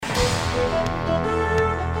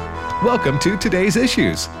Welcome to Today's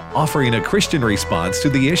Issues, offering a Christian response to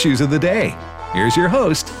the issues of the day. Here's your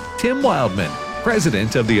host, Tim Wildman,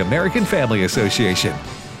 President of the American Family Association.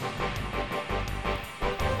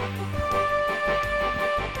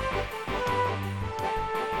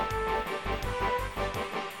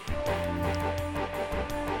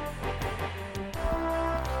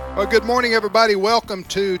 Well, good morning, everybody. Welcome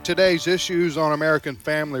to Today's Issues on American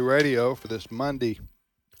Family Radio for this Monday,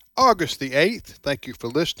 August the 8th. Thank you for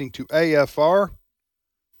listening to AFR,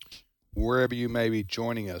 wherever you may be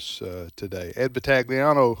joining us today. Ed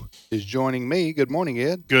Vitagliano is joining me. Good morning,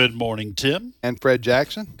 Ed. Good morning, Tim. And Fred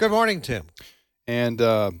Jackson. Good morning, Tim. And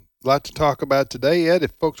a lot to talk about today, Ed.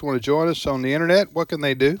 If folks want to join us on the internet, what can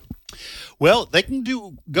they do? Well, they can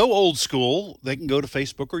go old school. They can go to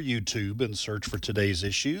Facebook or YouTube and search for Today's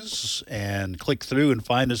Issues and click through and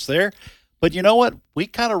find us there. But you know what? We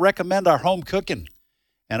kind of recommend our home cooking.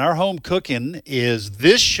 And our home cooking is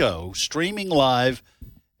this show streaming live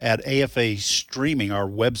at AFA Streaming, our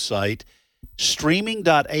website,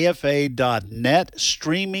 streaming.afa.net,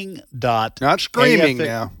 streaming. Not screaming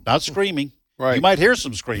now. Not screaming. Right. You might hear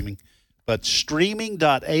some screaming. But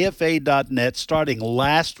streaming.afa.net, starting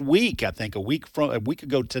last week, I think a week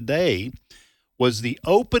ago today, was the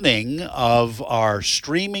opening of our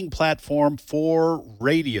streaming platform for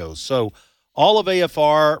radio. So all of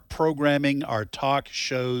AFR programming, our talk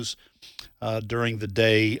shows during the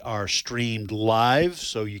day are streamed live.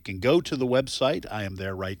 So you can go to the website. I am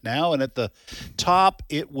there right now. And at the top,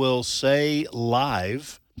 it will say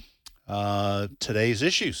live, Today's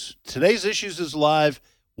Issues. Today's Issues is live.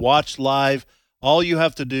 Watch live. All you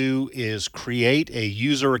have to do is create a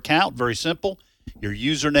user account. Very simple. Your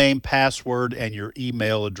username, password, and your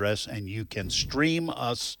email address, and you can stream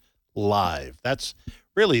us live. That's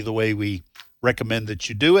really the way we recommend that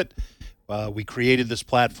you do it. We created this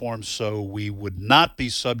platform so we would not be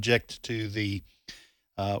subject to the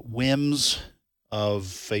whims of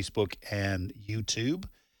Facebook and YouTube.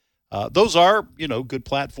 Those are, good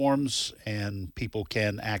platforms, and people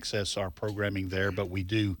can access our programming there, but we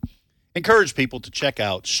do encourage people to check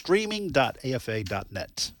out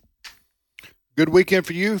streaming.afa.net. Good weekend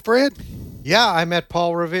for you, Fred? Yeah, I met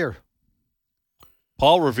Paul Revere.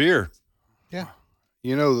 Paul Revere. Yeah.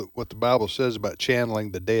 You know what the Bible says about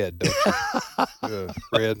channeling the dead, don't you,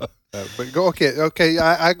 Fred? But go, okay.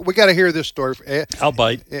 We got to hear this story. I'll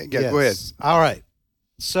bite. Yeah, Go ahead. All right.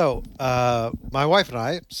 So, my wife and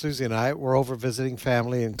I, Susie and I, were over visiting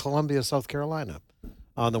family in Columbia, South Carolina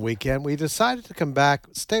on the weekend. We decided to come back,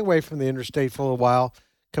 stay away from the interstate for a while,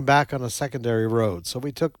 come back on a secondary road. So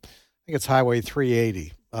we took, I think it's Highway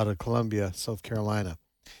 380 out of Columbia, South Carolina.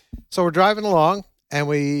 So we're driving along, and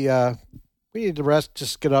we need to rest,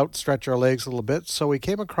 just get out, stretch our legs a little bit. So we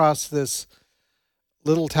came across this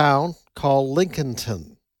little town called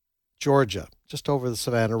Lincolnton, Georgia, just over the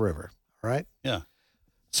Savannah River, all right? Yeah.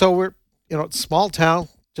 So we're, small town,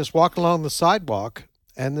 just walking along the sidewalk,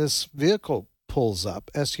 and this vehicle pulls up,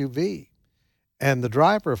 SUV, and the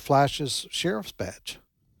driver flashes sheriff's badge.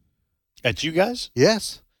 At you guys?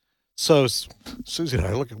 Yes. So Susie and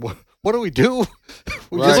I look at, what do we do?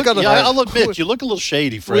 I'll admit, you look a little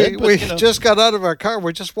shady, Fred. We just got out of our car.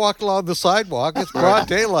 We're just walking along the sidewalk. It's broad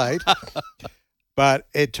daylight. But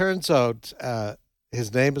it turns out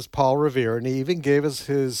his name is Paul Revere, and he even gave us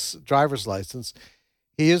his driver's license.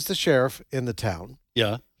 He is the sheriff in the town.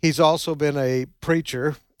 Yeah. He's also been a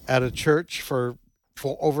preacher at a church for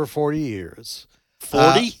over 40 years.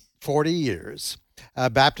 40? 40 years.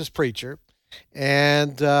 A Baptist preacher.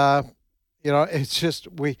 And, it's just,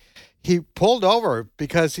 he pulled over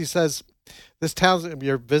because he says,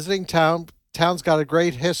 you're visiting town's got a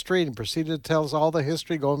great history, and proceeded to tell us all the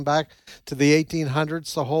history going back to the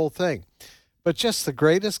 1800s, the whole thing. But just the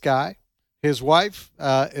greatest guy. His wife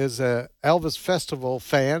is a Elvis Festival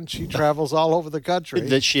fan. She travels all over the country.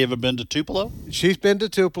 Has she ever been to Tupelo? She's been to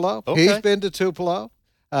Tupelo. Okay. He's been to Tupelo,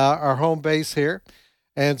 our home base here.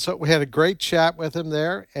 And so we had a great chat with him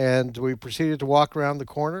there, and we proceeded to walk around the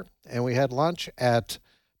corner, and we had lunch at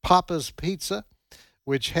Papa's Pizza,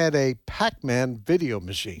 which had a Pac-Man video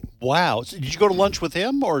machine. Wow. So did you go to lunch with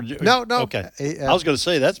him? No. Okay. I was going to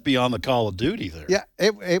say, that's beyond the Call of Duty there. Yeah,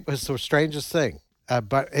 it was the strangest thing.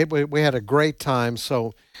 But we had a great time.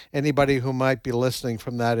 So anybody who might be listening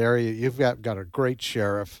from that area, you've got a great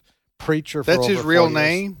sheriff, preacher. That's his real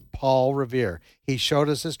name? Paul Revere. He showed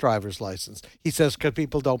us his driver's license. He says, because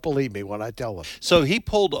people don't believe me when I tell them. So he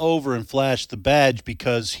pulled over and flashed the badge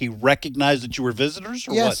because he recognized that you were visitors,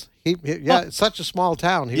 or yes. what? It's such a small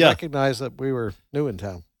town. He recognized that we were new in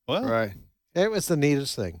town. Well, right. It was the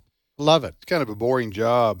neatest thing. Love it. It's kind of a boring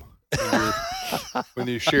job. when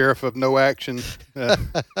you're sheriff of no action,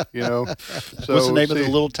 you know. So What's the name of the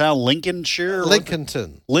little town? Lincolnshire?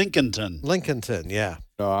 Lincolnton. Lincolnton. Yeah.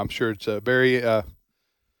 No, I'm sure it's a very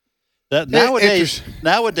That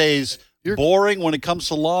nowadays, boring when it comes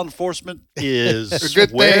to law enforcement is a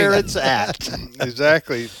good where thing. it's at.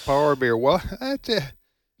 Exactly. Power beer. Well, that's it.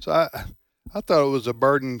 So I thought it was a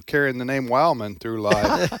burden carrying the name Wildman through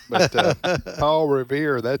life, but Paul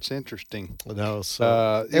Revere, that's interesting. No,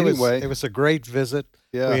 so anyway, it was a great visit.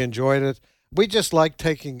 Yeah. We enjoyed it. We just like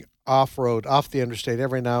taking off the interstate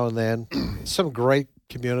every now and then. Some great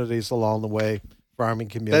communities along the way, farming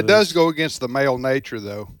communities. That does go against the male nature,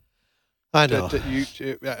 though. I know.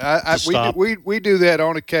 We do that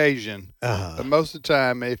on occasion, Uh-huh. but most of the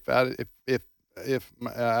time, if I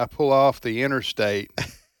pull off the interstate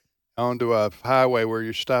onto a highway where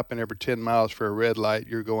you're stopping every 10 miles for a red light,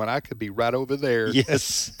 you're going, I could be right over there,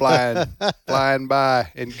 Yes. flying by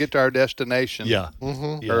and get to our destination. Yeah.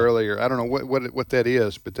 Mm-hmm. Yeah. Earlier. I don't know what that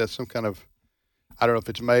is, but that's some kind of, I don't know if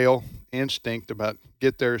it's male instinct about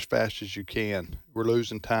get there as fast as you can. We're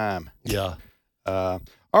losing time. Yeah.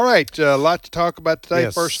 All right, a lot to talk about today.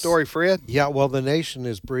 Yes. First story, Fred. Yeah, well, the nation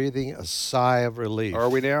is breathing a sigh of relief. Are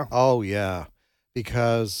we now? Oh, yeah,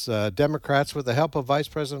 because Democrats, with the help of Vice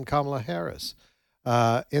President Kamala Harris,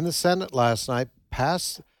 in the Senate last night,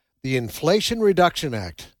 passed the Inflation Reduction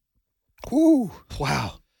Act. Whew,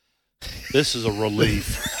 wow. This is a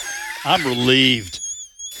relief. I'm relieved.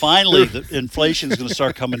 Finally, the inflation is going to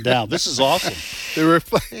start coming down. This is awesome.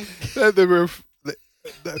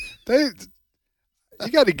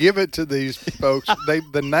 You got to give it to these folks.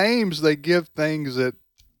 The names they give things that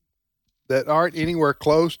aren't anywhere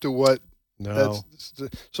close to what. No.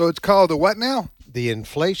 So it's called the what now? The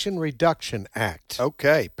Inflation Reduction Act.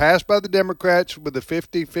 Okay, passed by the Democrats with a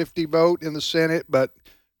 50-50 vote in the Senate, but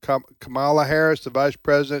Kamala Harris, the vice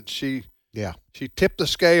president, she tipped the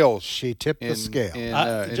scales. She tipped the scale.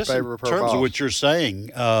 in Just favor of her in terms boss. of what you're saying,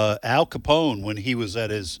 Al Capone, when he was at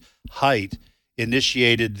his height,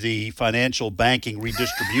 initiated the Financial Banking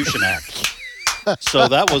Redistribution Act. So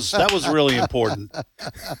that was really important.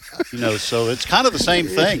 So it's kind of the same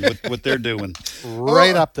thing with what they're doing.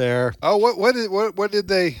 Right up there. Oh, what did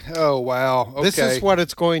they? Oh, wow. Okay. This is what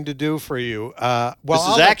it's going to do for you. This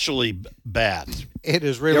is actually bad. It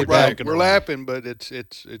is really Yeah, bad. right. We're laughing, but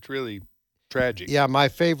it's really tragic. Yeah, my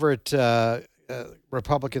favorite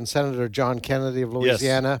Republican Senator John Kennedy of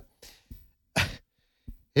Louisiana.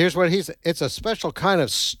 Here's what it's a special kind of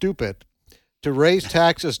stupid to raise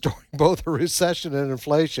taxes during both a recession and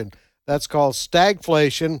inflation. That's called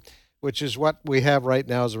stagflation, which is what we have right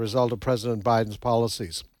now as a result of President Biden's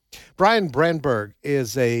policies. Brian Brenberg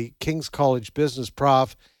is a King's College business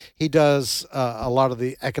prof. He does a lot of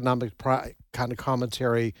the economic kind of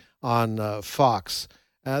commentary on Fox.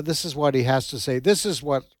 This is what he has to say. This is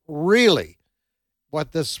what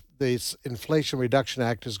this Inflation Reduction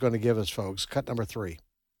Act is going to give us, folks. Cut number 3.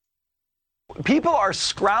 People are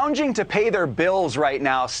scrounging to pay their bills right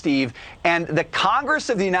now, Steve, and the Congress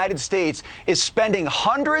of the United States is spending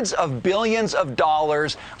hundreds of billions of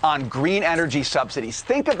dollars on green energy subsidies.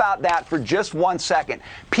 Think about that for just 1 second.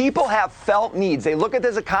 People have felt needs. They look at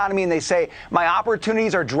this economy and they say, my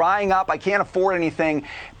opportunities are drying up. I can't afford anything.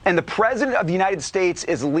 And the President of the United States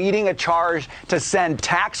is leading a charge to send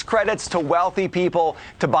tax credits to wealthy people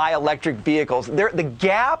to buy electric vehicles. The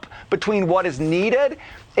gap between what is needed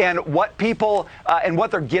and what people and what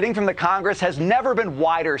they're getting from the Congress has never been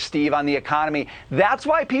wider, Steve, on the economy. That's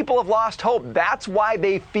why people have lost hope. That's why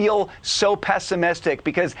they feel so pessimistic,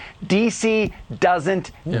 because D.C.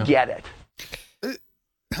 doesn't get it.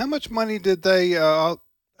 How much money did they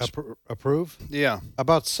approve? Yeah.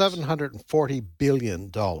 About $740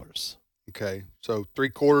 billion. Okay. So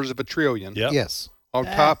 $750 billion. Yep. Yes. On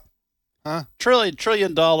top. Huh?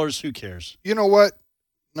 Trillion dollars, who cares? You know what?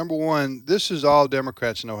 Number one, this is all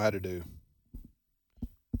Democrats know how to do.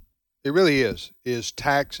 It really is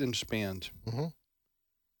tax and spend. Mm-hmm.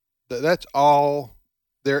 That's all.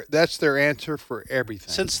 That's their answer for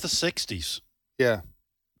everything. Since the 60s. Yeah.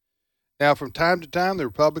 Now, from time to time, the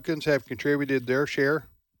Republicans have contributed their share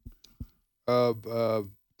of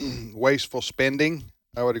wasteful spending.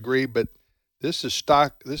 I would agree, but this is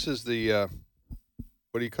stock. This is the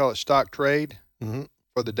what do you call it? Stock trade. Mm-hmm.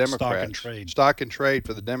 For the Democrats. Stock and trade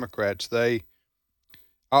for the Democrats.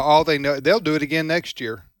 All they know, they'll do it again next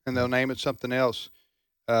year, and they'll name it something else.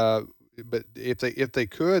 But if they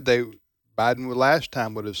could, Biden last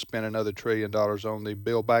time would have spent another $1 trillion on the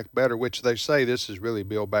Build Back Better, which they say this is really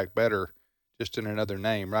Build Back Better, just in another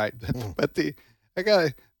name, right? But the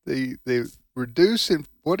reduce,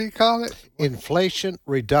 what do you call it? Inflation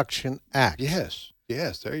Reduction Act. Yes.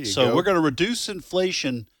 Yes, there you go. So we're going to reduce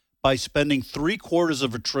inflation by spending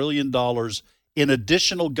 $750 billion in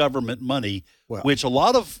additional government money, Well- which a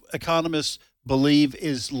lot of economists believe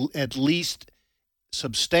is at least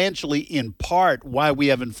substantially in part why we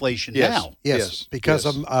have inflation Yes. now. Yes, because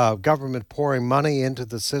of government pouring money into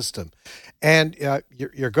the system. And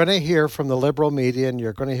you're going to hear from the liberal media and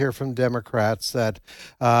you're going to hear from Democrats that,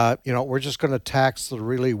 we're just going to tax the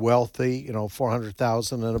really wealthy,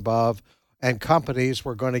 400,000 and above, and companies,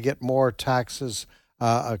 we're going to get more taxes,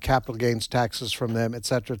 capital gains taxes from them, et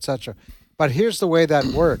cetera, et cetera. But here's the way that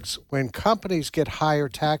works. When companies get higher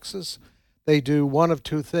taxes, they do one of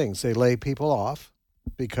two things. They lay people off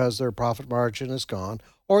because their profit margin is gone,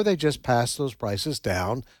 or they just pass those prices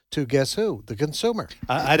down to guess who? The consumer.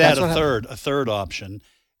 I'd add a third option,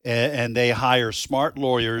 and they hire smart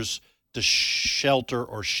lawyers to shelter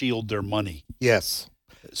or shield their money. Yes.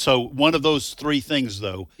 So one of those three things,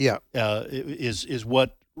 though, Yeah. is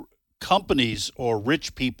what companies or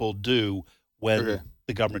rich people do when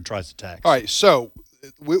the government tries to tax. All right, so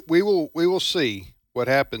we will see what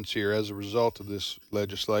happens here as a result of this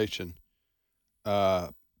legislation.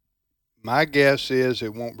 My guess is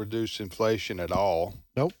it won't reduce inflation at all.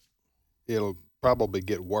 Nope. It'll probably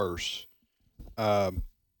get worse.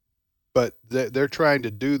 But they're trying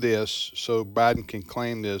to do this so Biden can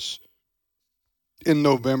claim this in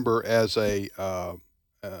November as a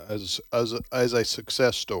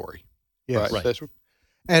success story. Yes. Right. That's what,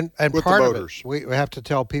 And with part the of voters. it, we have to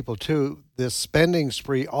tell people too, this spending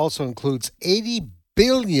spree also includes $80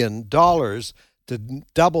 billion to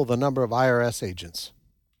double the number of IRS agents.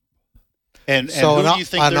 And So who an do you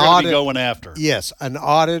think an they're going to audit- be going after? Yes, an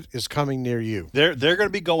audit is coming near you. They're going to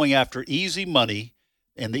be going after easy money,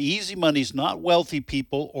 and the easy money is not wealthy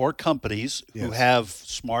people or companies who Yes. have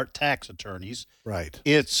smart tax attorneys. Right.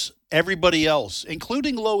 It's everybody else,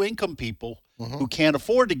 including low-income people who can't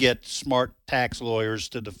afford to get smart tax lawyers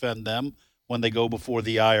to defend them when they go before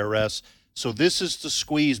the IRS. So this is to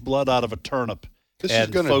squeeze blood out of a turnip. This is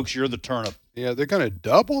And gonna- folks, you're the turnip. yeah, they're going to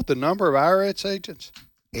double the number of IRS agents.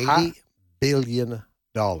 $80 billion.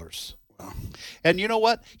 And you know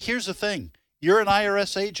what? Here's the thing. You're an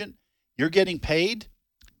IRS agent. You're getting paid.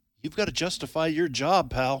 You've got to justify your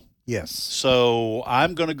job, pal. Yes. So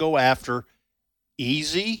I'm going to go after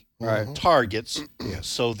easy Right. targets Yes.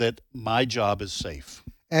 so that my job is safe.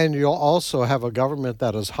 And you'll also have a government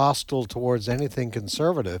that is hostile towards anything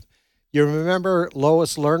conservative. You remember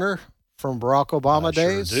Lois Lerner from Barack Obama I sure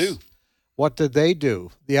days? do. What did they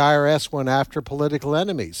do? The IRS went after political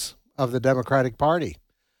enemies of the Democratic Party.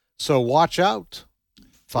 So watch out,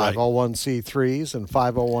 501c3s and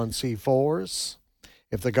 501c4s.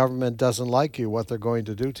 If the government doesn't like you, what they're going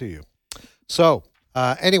to do to you. So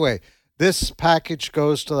anyway, this package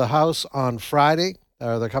goes to the House on Friday.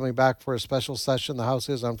 They're coming back for a special session. The House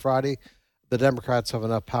is on Friday. The Democrats have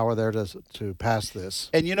enough power there to pass this.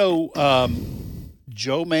 And,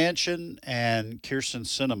 Joe Manchin and Kyrsten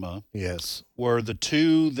Sinema Yes. were the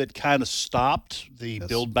two that kind of stopped the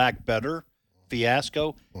Build Back Better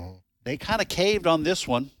fiasco. They kind of caved on this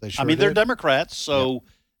one. They sure they're did. Democrats, so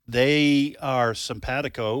they are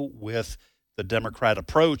simpatico with the Democrat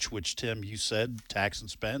approach, which, Tim, you said, tax and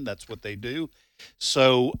spend, that's what they do.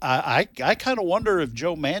 So I kind of wonder if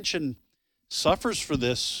Joe Manchin suffers for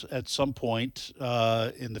this at some point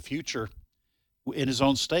in the future in his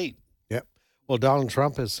own state. Yep. Well, Donald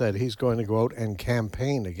Trump has said he's going to go out and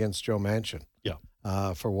campaign against Joe Manchin.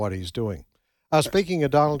 For what he's doing. Speaking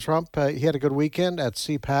of Donald Trump, he had a good weekend at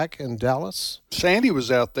CPAC in Dallas. Sandy was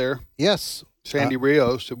out there. Yes. Sandy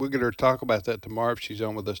Rios. So we're going to talk about that tomorrow if she's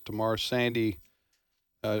on with us tomorrow. Sandy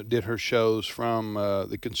did her shows from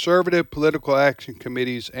the Conservative Political Action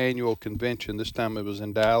Committee's annual convention. This time it was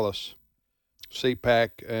in Dallas, CPAC.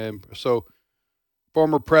 And so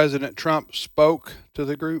former President Trump spoke to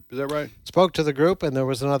the group. Is that right? Spoke to the group, and there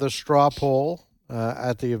was another straw poll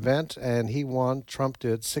at the event, and he won. Trump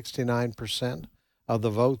did 69% of the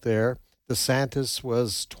vote there. DeSantis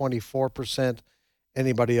was 24%.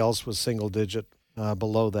 Anybody else was single digit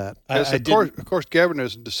below that. Of course, Governor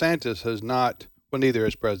DeSantis has not, well, neither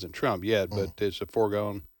has President Trump yet, but it's a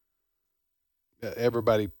foregone.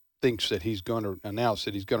 Everybody thinks that he's going to announce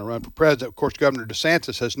that he's going to run for president. Of course, Governor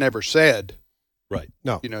DeSantis has never said, Right.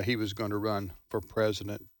 No. he was going to run for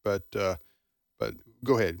president. But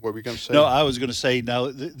go ahead. What were you going to say? No, I was going to say, now,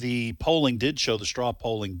 the polling did show, the straw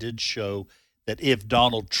polling did show that if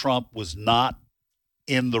Donald Trump was not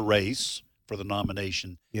in the race for the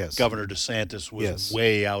nomination, Yes. Governor DeSantis was Yes.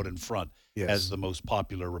 way out in front Yes. as the most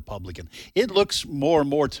popular Republican. It looks more and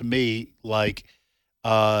more to me like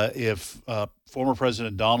if former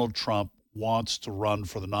President Donald Trump wants to run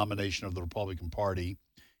for the nomination of the Republican Party,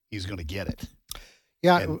 he's going to get it.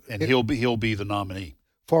 Yeah, and he'll be the nominee.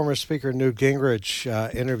 Former Speaker Newt Gingrich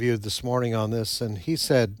interviewed this morning on this, and he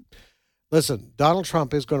said, listen, Donald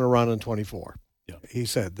Trump is going to run in 24. Yeah. He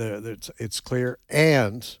said it's clear,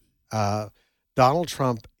 and Donald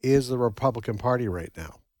Trump is the Republican Party right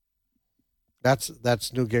now. That's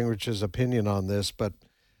Newt Gingrich's opinion on this, but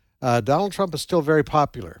Donald Trump is still very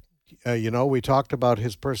popular. We talked about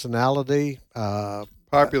his personality.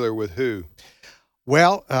 Popular with who?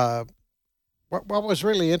 Well, what was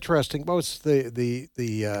really interesting was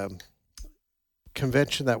the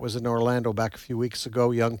convention that was in Orlando back a few weeks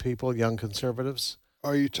ago. Young people, young conservatives.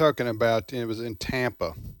 Are you talking about? It was in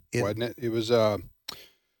Tampa, wasn't it? It was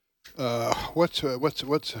what's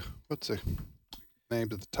the name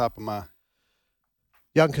at the top of my?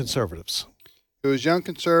 Young conservatives. It was young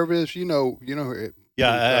conservatives. You know.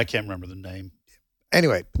 Yeah, I can't remember the name.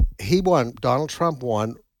 Anyway, he won. Donald Trump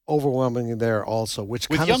won overwhelmingly there also, which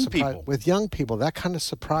with kind young of people. With young people, that kind of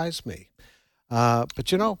surprised me.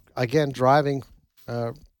 But again, driving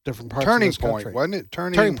different parts Turning of this point, country. wasn't it?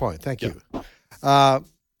 Turning point. Thank you.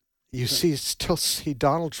 You still see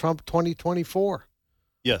Donald Trump 2024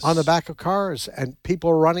 Yes. on the back of cars, and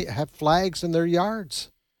people have flags in their yards.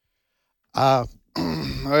 Well,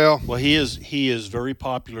 he is very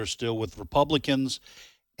popular still with Republicans.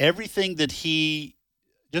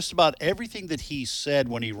 Just about everything that he said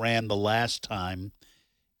when he ran the last time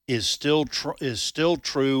is still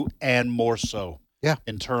true, and more so. Yeah.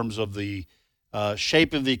 In terms of the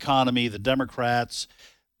shape of the economy, the Democrats,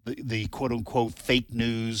 the quote unquote fake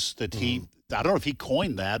news that I don't know if he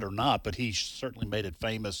coined that or not, but he certainly made it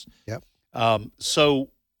famous. Yep.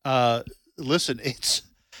 Listen,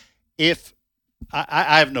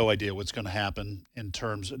 I have no idea what's going to happen in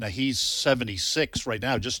terms. Now he's 76 right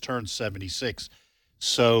now, just turned 76.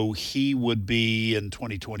 So he would be in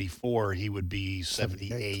 2024. He would be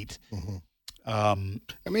 78. Mm-hmm.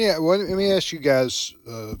 let me ask you guys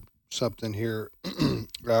something here. All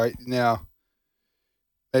right, now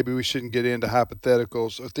maybe we shouldn't get into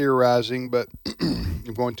hypotheticals or theorizing, but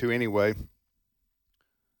I'm going to anyway.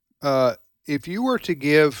 If you were to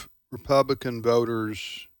give Republican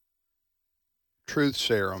voters truth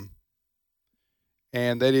serum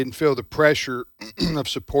and they didn't feel the pressure of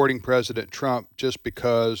supporting President Trump just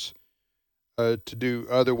because to do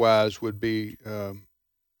otherwise would be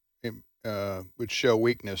would show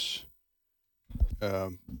weakness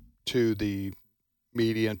to the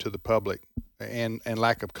media and to the public, and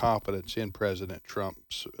lack of confidence in President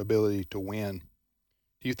Trump's ability to win,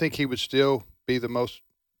 do you think he would still be the most?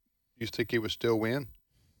 Do you think he would still win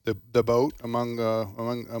the vote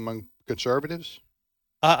among conservatives?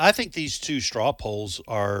 I think these two straw polls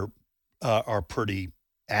are pretty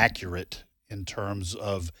accurate in terms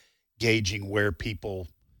of gauging where people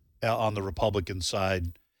on the Republican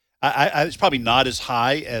side. It's probably not as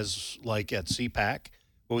high as like at CPAC.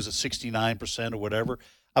 What was it, 69% or whatever?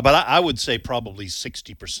 But I would say probably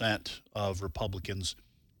 60% of Republicans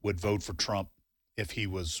would vote for Trump if he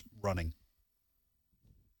was running.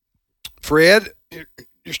 Fred,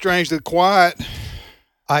 you're strangely quiet.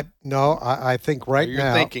 I think right you're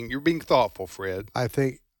now thinking. You're being thoughtful, Fred. I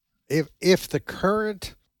think if the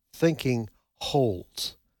current thinking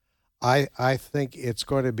holds, I think it's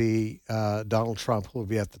going to be Donald Trump who will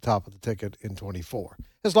be at the top of the ticket in 24,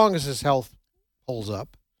 as long as his health holds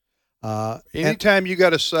up. Anytime you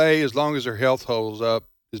got to say as long as their health holds up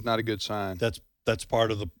is not a good sign. That's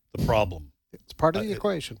part of the problem. It's part of the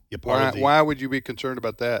equation. Why would you be concerned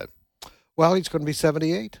about that? Well, he's going to be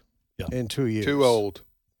 78 in 2 years. Too old.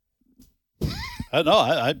 No,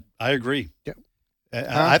 I agree. Yep.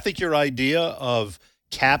 I think your idea of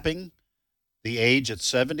capping the age at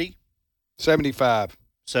 70, 75.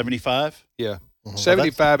 75? Yeah. Mhm.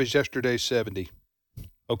 75 is yesterday's 70.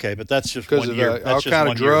 Okay, but that's just Because 1 of year. all That's just kind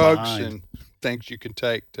 1 of year drugs behind. and things you can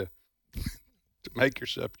take to make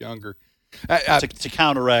yourself younger. To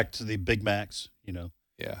counteract the Big Macs,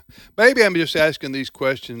 Yeah. Maybe I'm just asking these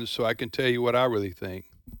questions so I can tell you what I really think.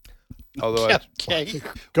 Although Okay.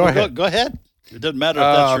 Go ahead. Go ahead. It doesn't matter if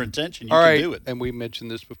that's your intention. You all can right, do it. and we mentioned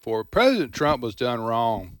this before. President Trump was done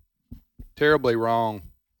wrong, terribly wrong,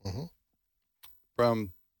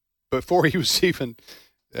 from before he was even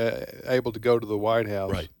able to go to the White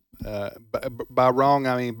House. Right. By wrong,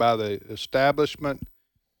 I mean by the establishment,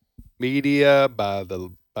 media, by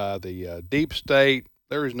the deep state.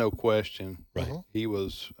 There is no question. Right. He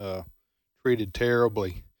was treated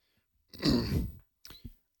terribly.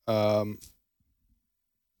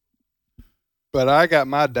 But I got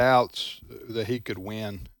my doubts that he could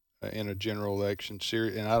win in a general election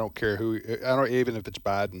series, and I don't care who. I don't even if it's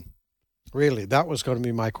Biden. Really, that was going to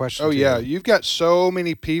be my question. Oh, to yeah. you. You've got so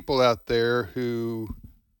many people out there who,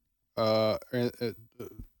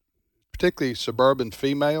 particularly suburban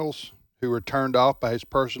females, who are turned off by his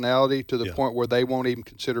personality to the point where they won't even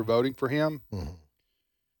consider voting for him. Mhm.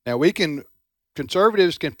 Now,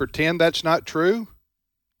 conservatives can pretend that's not true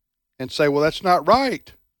and say, well, that's not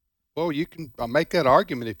right. Well, you can make that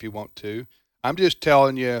argument if you want to. I'm just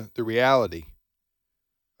telling you the reality.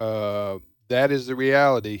 That is the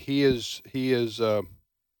reality. He is,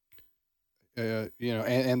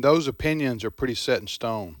 and those opinions are pretty set in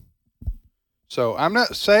stone. So I'm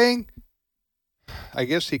not saying, I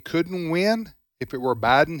guess he couldn't win if it were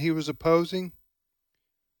Biden he was opposing,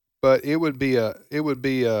 but it would be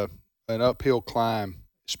an uphill climb,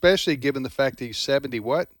 especially given the fact that he's 70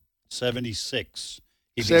 what? 76.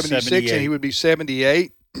 He'd be 76, and he would be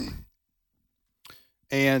 78,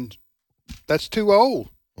 and that's too old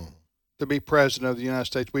to be president of the United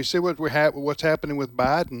States. We see what's happening with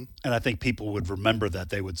Biden. And I think people would remember that.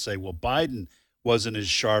 They would say, well, Biden wasn't his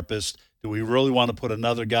sharpest. Do we really want to put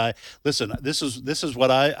another guy? Listen, this is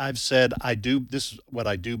what I've said. This is what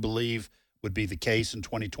I do believe would be the case in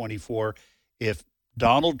 2024. If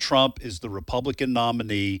Donald Trump is the Republican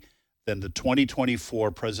nominee, then the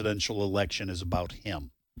 2024 presidential election is about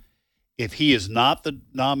him. If he is not the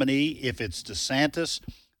nominee, if it's DeSantis,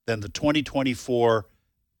 then the 2024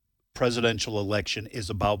 presidential election is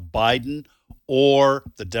about Biden or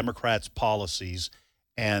the Democrats' policies,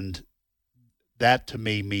 and that to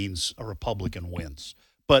me means a Republican wins.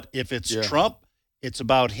 But if it's Trump, it's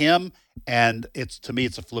about him, and to me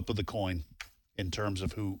it's a flip of the coin in terms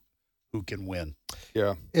of who can win.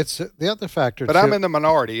 Yeah, it's the other factor. But too, I'm in the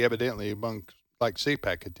minority, evidently, among like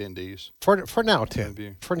CPAC attendees. For now,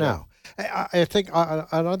 Tim. For now, I think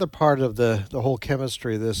another part of the whole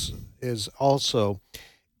chemistry of this is also,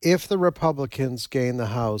 if the Republicans gain the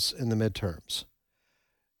House in the midterms,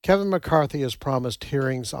 Kevin McCarthy has promised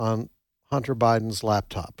hearings on Hunter Biden's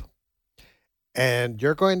laptop. And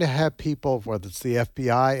you're going to have people, whether it's the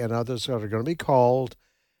FBI and others, that are going to be called,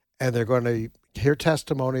 and they're going to hear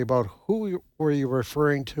testimony about who were you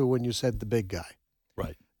referring to when you said the big guy.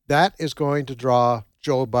 Right. That is going to draw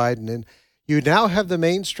Joe Biden in. You now have the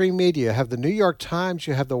mainstream media, you have the New York Times,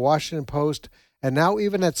 you have the Washington Post, and now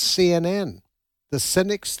even at CNN,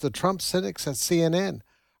 the Trump cynics at CNN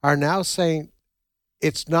are now saying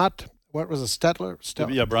it's not, what was it, Stetler?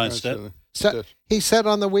 Yeah, Brian Stetler. He said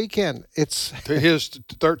on the weekend, it's to his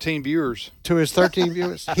 13 viewers. To his 13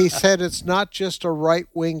 viewers, he said it's not just a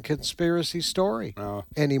right-wing conspiracy story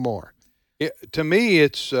anymore. To me,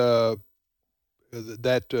 it's that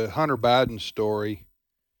Hunter Biden story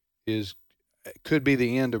could be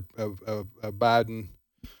the end of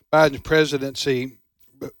Biden's presidency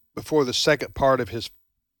before the second part of his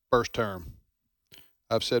first term.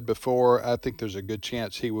 I've said before, I think there's a good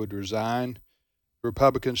chance he would resign.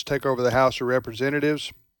 Republicans take over the House of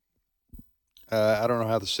Representatives. I don't know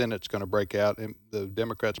how the Senate's going to break out. The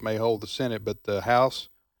Democrats may hold the Senate, but the House,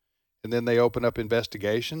 and then they open up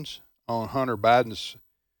investigations on Hunter Biden's.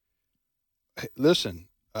 Listen,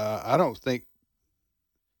 I don't think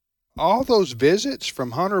all those visits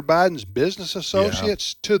from Hunter Biden's business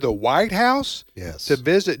associates to the White House to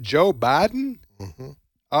visit Joe Biden. Mm-hmm.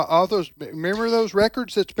 All those, remember those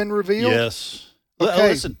records that's been revealed? Yes. Okay.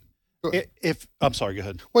 Listen. I'm sorry, go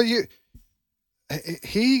ahead. Well,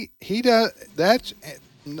 he does. That's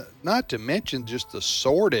not to mention just the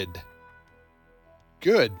sordid.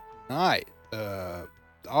 Good night.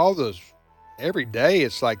 All those every day,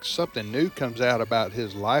 it's like something new comes out about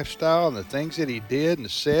his lifestyle and the things that he did and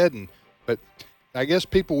said. But I guess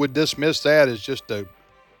people would dismiss that as just an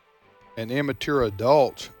immature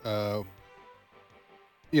adult,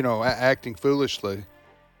 acting foolishly.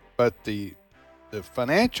 But the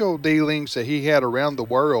financial dealings that he had around the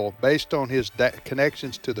world based on his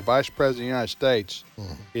connections to the Vice President of the United States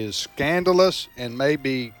is scandalous and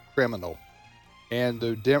maybe criminal. And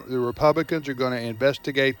the Republicans are going to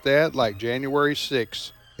investigate that like January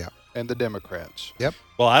 6th and the Democrats. Yep.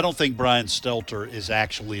 Well, I don't think Brian Stelter is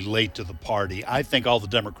actually late to the party. I think all the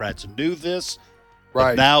Democrats knew this,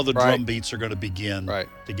 but now the drumbeats are going to begin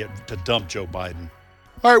to dump Joe Biden.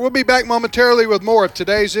 All right, we'll be back momentarily with more of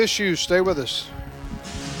today's issues. Stay with us.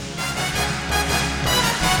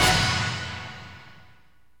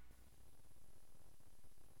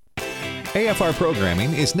 AFR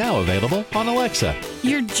programming is now available on Alexa.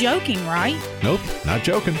 You're joking, right? Nope, not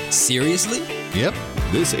joking. Seriously? Yep,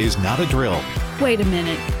 this is not a drill. Wait a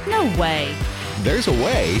minute. No way. There's a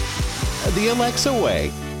way. The Alexa way.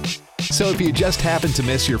 So if you just happen to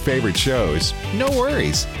miss your favorite shows, no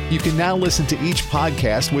worries. You can now listen to each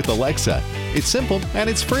podcast with Alexa. It's simple and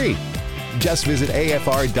it's free. Just visit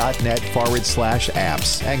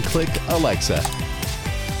afr.net/apps and click Alexa.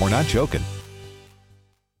 We're not joking.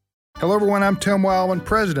 Hello, everyone. I'm Tim Wildman,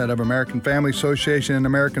 president of American Family Association and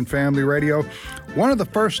American Family Radio. One of the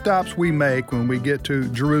first stops we make when we get to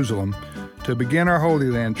Jerusalem to begin our Holy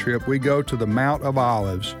Land trip, we go to the Mount of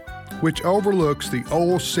Olives, which overlooks the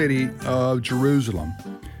old city of Jerusalem.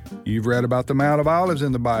 You've read about the Mount of Olives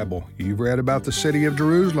in the Bible. You've read about the city of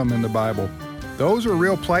Jerusalem in the Bible. Those are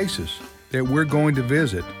real places that we're going to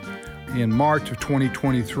visit in March of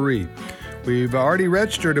 2023. We've already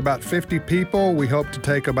registered about 50 people. We hope to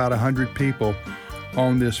take about 100 people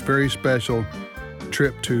on this very special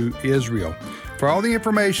trip to Israel. For all the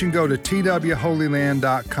information, go to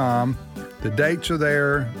twholyland.com. The dates are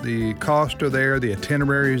there, the costs are there, the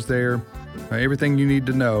itinerary is there, everything you need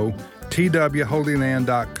to know.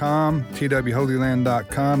 twholyland.com,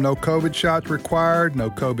 twholyland.com. No COVID shots required, no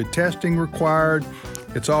COVID testing required.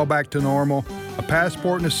 It's all back to normal. A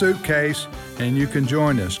passport and a suitcase, and you can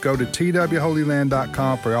join us. Go to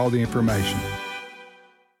twholyland.com for all the information.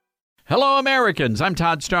 Hello, Americans. I'm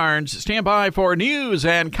Todd Starnes. Stand by for news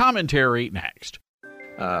and commentary next.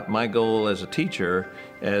 My goal as a teacher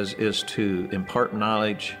is to impart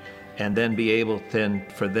knowledge and then be able then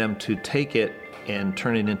for them to take it and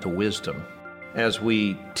turn it into wisdom. As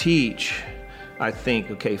we teach, I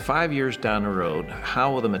think, okay, 5 years down the road,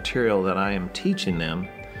 how will the material that I am teaching them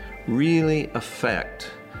really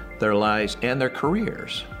affect their lives and their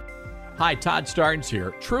careers? Hi, Todd Starnes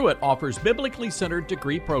here. Truett offers biblically centered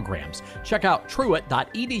degree programs. Check out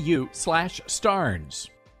truett.edu/Starnes.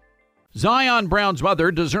 Zion Brown's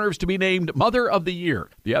mother deserves to be named Mother of the Year.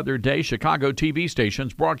 The other day, Chicago TV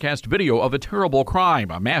stations broadcast video of a terrible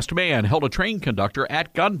crime. A masked man held a train conductor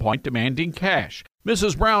at gunpoint demanding cash.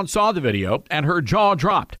 Mrs. Brown saw the video and her jaw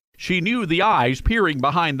dropped. She knew the eyes peering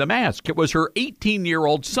behind the mask. It was her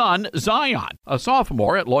 18-year-old son, Zion, a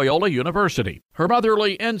sophomore at Loyola University. Her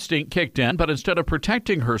motherly instinct kicked in, but instead of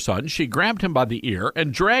protecting her son, she grabbed him by the ear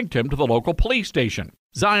and dragged him to the local police station.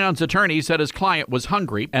 Zion's attorney said his client was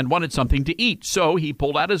hungry and wanted something to eat, so he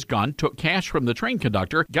pulled out his gun, took cash from the train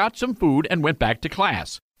conductor, got some food, and went back to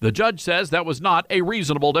class. The judge says that was not a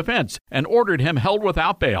reasonable defense and ordered him held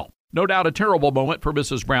without bail. No doubt a terrible moment for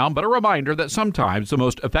Mrs. Brown, but a reminder that sometimes the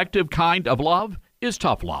most effective kind of love is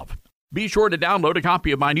tough love. Be sure to download a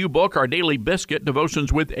copy of my new book, Our Daily Biscuit,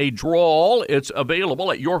 Devotions with a Drawl. It's available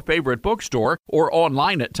at your favorite bookstore or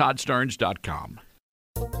online at toddstarnes.com.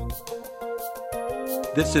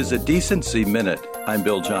 This is a Decency Minute. I'm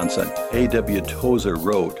Bill Johnson. A.W. Tozer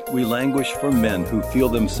wrote, "We languish for men who feel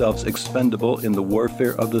themselves expendable in the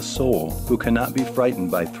warfare of the soul, who cannot be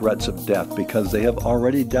frightened by threats of death because they have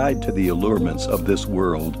already died to the allurements of this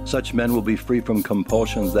world. Such men will be free from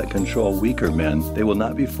compulsions that control weaker men. They will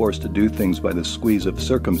not be forced to do things by the squeeze of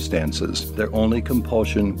circumstances. Their only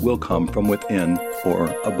compulsion will come from within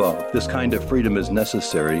or above. This kind of freedom is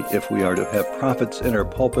necessary if we are to have prophets in our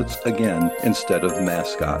pulpits again instead of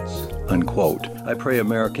mascots." Unquote. I pray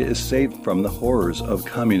America is saved from the horrors of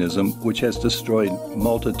communism, which has destroyed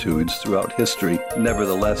multitudes throughout history.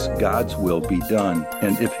 Nevertheless, God's will be done.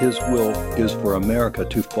 And if His will is for America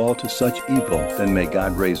to fall to such evil, then may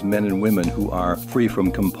God raise men and women who are free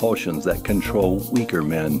from compulsions that control weaker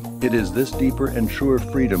men. It is this deeper and truer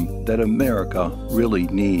freedom that America really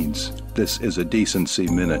needs. This is a Decency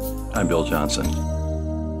Minute. I'm Bill Johnson.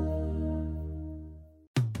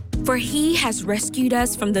 For He has rescued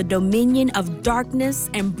us from the dominion of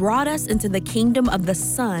darkness and brought us into the kingdom of the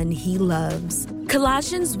Son He loves.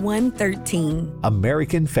 Colossians 1:13.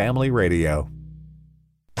 American Family Radio.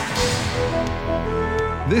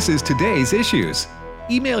 This is today's issues.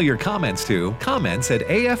 Email your comments to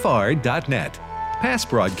comments@afr.net.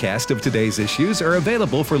 Past broadcasts of today's issues are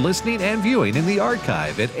available for listening and viewing in the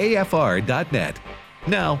archive at afr.net.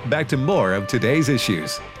 Now, back to more of today's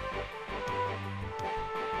issues.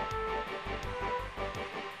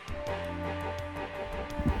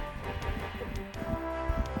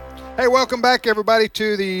 Hey, welcome back, everybody,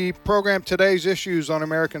 to the program Today's Issues on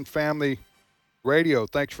American Family Radio.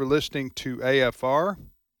 Thanks for listening to AFR.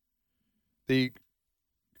 The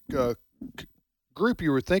group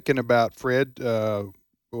you were thinking about, Fred,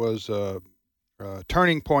 was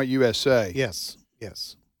Turning Point USA. Yes.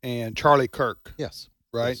 And Charlie Kirk. Yes.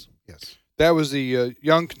 Right? Yes. That was the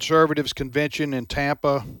Young Conservatives Convention in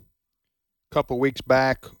Tampa a couple of weeks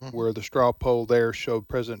back, where the straw poll there showed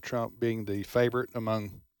President Trump being the favorite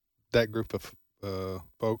among that group of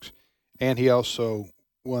folks. And he also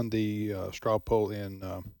won the straw poll in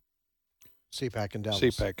CPAC in Dallas.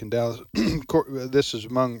 CPAC in Dallas. This is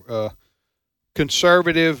among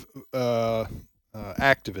conservative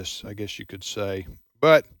activists, I guess you could say.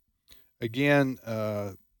 But again,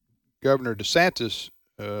 Governor DeSantis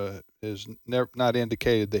has not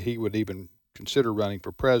indicated that he would even consider running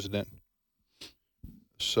for president.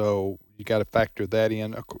 So you got to factor that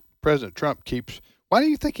in. President Trump why do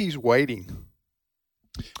you think he's waiting?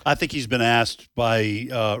 I think he's been asked by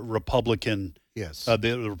Republican,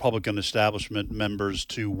 the Republican establishment members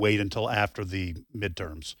to wait until after the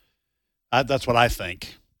midterms. That's what I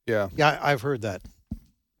think. Yeah. Yeah, I've heard that.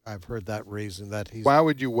 I've heard that reason that he's. Why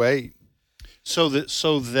would you wait? So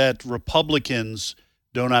that Republicans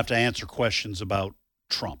don't have to answer questions about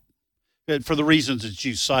Trump for the reasons that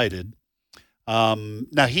you cited.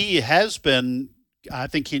 Now he has been. I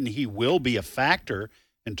think he will be a factor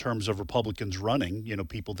in terms of Republicans running.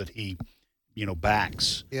 People that he,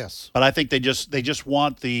 backs. Yes. But I think they just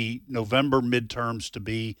want the November midterms to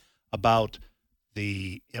be about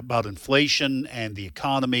inflation and the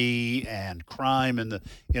economy and crime in the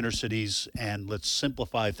inner cities, and let's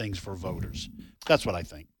simplify things for voters. That's what I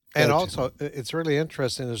think. And also, it's really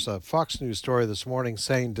interesting. There's a Fox News story this morning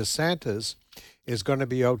saying DeSantis is going to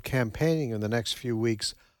be out campaigning in the next few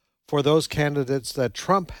weeks for those candidates that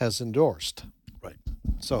Trump has endorsed. Right.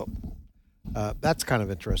 So that's kind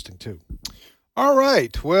of interesting, too. All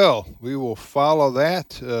right. Well, we will follow that.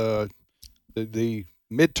 The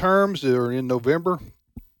midterms are in November,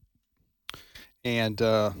 and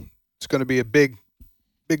it's going to be a big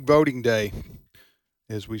voting day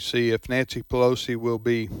as we see if Nancy Pelosi will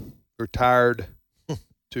be retired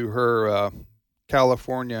to her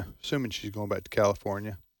California, assuming she's going back to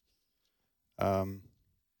California.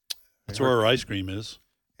 That's where her ice cream is.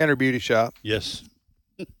 And her beauty shop. Yes.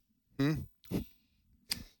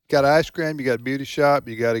 Got ice cream, you got a beauty shop,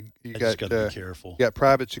 you got be careful. You got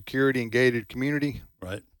private security and gated community.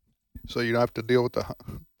 Right. So you don't have to deal with the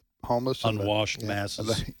homeless, unwashed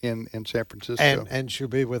masses in San Francisco. And she'll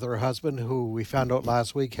be with her husband, who we found out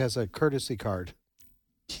last week has a courtesy card.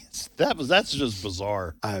 Yes, that's just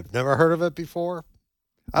bizarre. I've never heard of it before.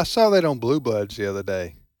 I saw that on Blue Bloods the other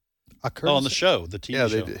day. On the show, the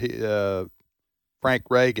TV show. Frank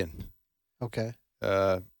Reagan. Okay.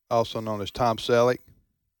 Also known as Tom Selleck.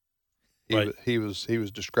 Right. He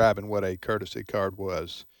was describing what a courtesy card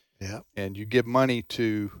was. Yeah. And you give money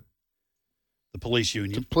to the police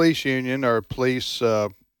union. The police union or police, to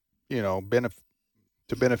benefit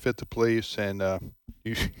the police, and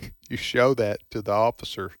you show that to the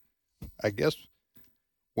officer. I guess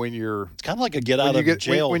when it's kind of like a get out of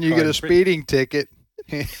jail when you get a speeding ticket.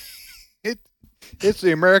 It's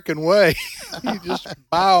the American way. You just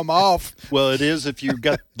buy them off. Well, it is if you've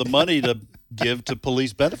got the money to give to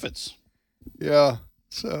police benefits. Yeah.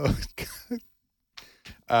 So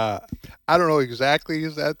I don't know exactly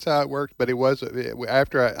if that's how it worked, but it was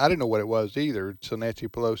after I didn't know what it was either. So Nancy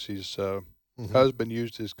Pelosi's husband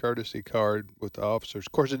used his courtesy card with the officers.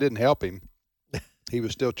 Of course, it didn't help him. He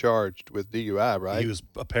was still charged with DUI, right? He was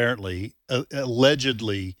apparently,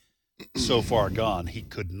 allegedly, so far gone, he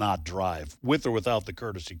could not drive with or without the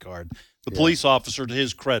courtesy card. The police officer, to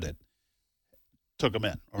his credit, took him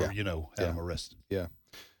in or, had him arrested. Yeah.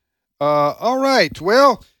 All right.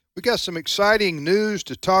 Well, we got some exciting news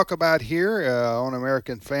to talk about here on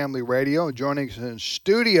American Family Radio. Joining us in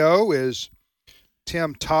studio is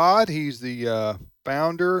Tim Todd. He's the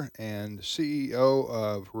founder and CEO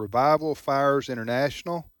of Revival Fires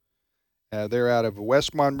International. They're out of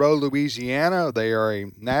West Monroe, Louisiana. They are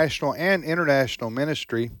a national and international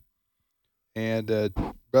ministry. And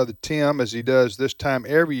Brother Tim, as he does this time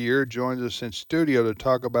every year, joins us in studio to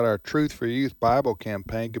talk about our Truth for Youth Bible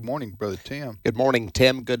campaign. Good morning, Brother Tim. Good morning,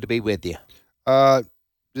 Tim. Good to be with you. Are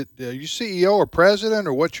you CEO or president,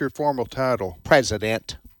 or what's your formal title?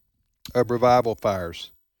 President. Of Revival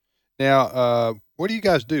Fires. Now, what do you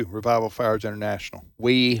guys do, Revival Fires International?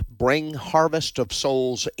 We bring harvest of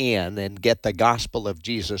souls in and get the gospel of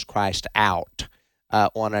Jesus Christ out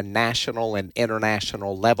on a national and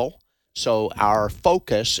international level. So our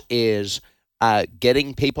focus is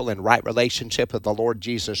getting people in right relationship with the Lord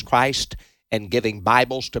Jesus Christ and giving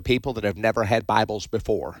Bibles to people that have never had Bibles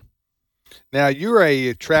before. Now, you're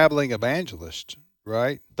a traveling evangelist,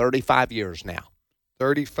 right? 35 years now.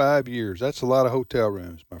 35 years. That's a lot of hotel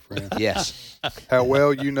rooms, my friend. Yes. How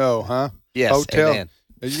well you know, huh? Yes, hotel. amen.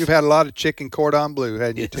 You've had a lot of chicken cordon bleu,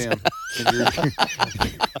 hadn't you, Tim?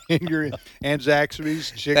 And Zaxby's,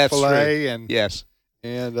 Chick-fil-A, and yes,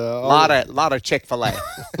 and a lot of Chick-fil-A.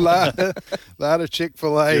 lot of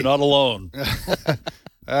Chick-fil-A. You're not alone.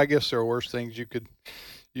 I guess there are worse things you could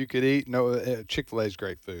eat. No, Chick-fil-A is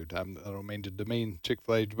great food. I don't mean to demean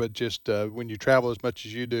Chick-fil-A, but just when you travel as much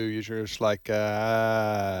as you do, you're just like,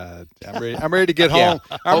 I'm ready to get home.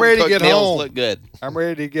 I'm ready to get home. Look good. I'm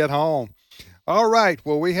ready to get home. All right.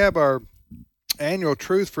 Well, we have our annual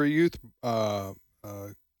Truth for Youth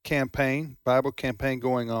campaign, Bible campaign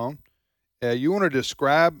going on. You want to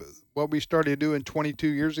describe what we started doing 22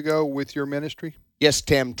 years ago with your ministry? Yes,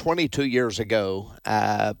 Tim. 22 years ago,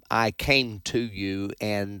 I came to you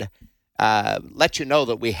and let you know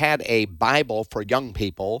that we had a Bible for young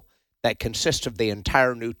people that consists of the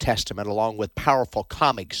entire New Testament, along with powerful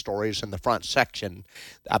comic stories in the front section,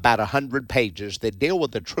 about 100 pages that deal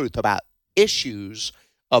with the truth about issues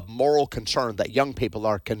of moral concern that young people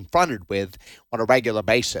are confronted with on a regular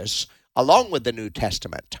basis, along with the New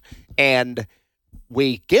Testament. And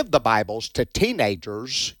we give the Bibles to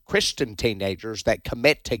teenagers, Christian teenagers, that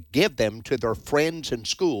commit to give them to their friends in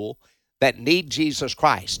school that need Jesus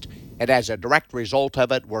Christ. And as a direct result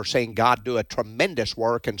of it, we're seeing God do a tremendous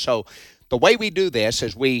work. And so the way we do this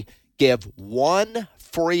is we give one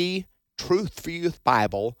free Truth for Youth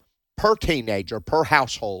Bible per teenager, per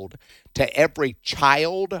household, to every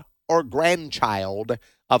child or grandchild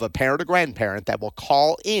of a parent or grandparent that will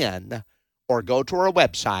call in or go to our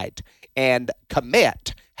website and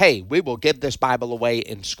commit, hey, we will give this Bible away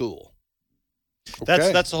in school.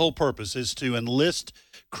 Okay. That's the whole purpose, is to enlist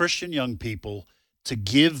Christian young people to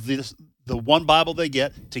give the one Bible they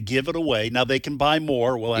get, to give it away. Now, they can buy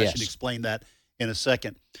more. Well, I should explain that in a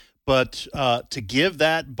second. But to give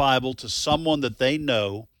that Bible to someone that they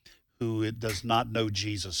know who does not know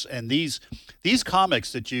Jesus. And these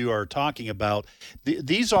comics that you are talking about,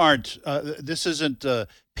 these aren't, this isn't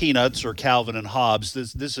Peanuts or Calvin and Hobbes.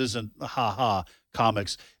 This isn't ha-ha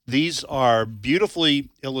comics. These are beautifully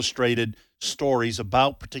illustrated stories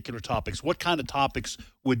about particular topics. What kind of topics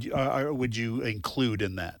would you include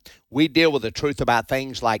in that? We deal with the truth about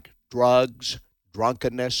things like drugs,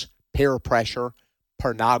 drunkenness, peer pressure,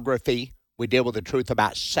 pornography. We deal with the truth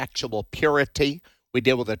about sexual purity. We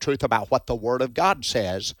deal with the truth about what the Word of God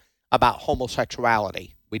says about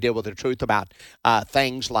homosexuality. We deal with the truth about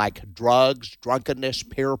things like drugs, drunkenness,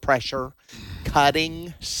 peer pressure,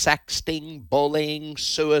 cutting, sexting, bullying,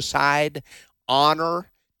 suicide, honor,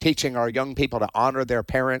 teaching our young people to honor their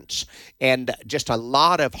parents, and just a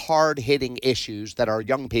lot of hard-hitting issues that our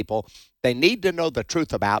young people, they need to know the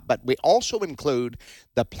truth about. But we also include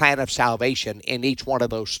the plan of salvation in each one of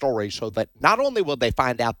those stories, so that not only will they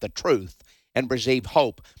find out the truth and receive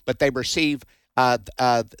hope, but they receive have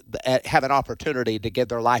an opportunity to give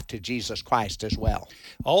their life to Jesus Christ as well.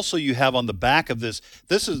 Also, you have on the back of this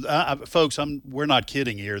is, folks, we're not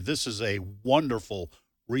kidding here. This is a wonderful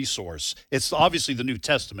resource. It's obviously the New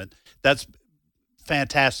Testament. That's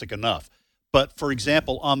fantastic enough. But for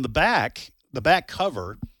example, on the back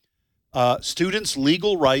cover, students'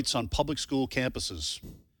 legal rights on public school campuses,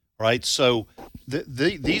 right? So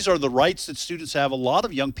these are the rights that students have. A lot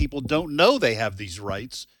of young people don't know they have these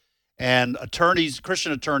rights. And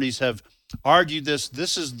Christian attorneys have argued this.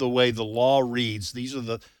 This is the way the law reads. These are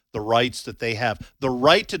the rights that they have. The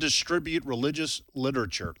right to distribute religious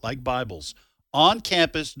literature, like Bibles, on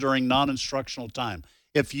campus during non-instructional time.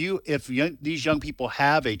 If these young people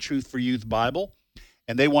have a Truth for Youth Bible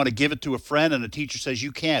and they want to give it to a friend and a teacher says,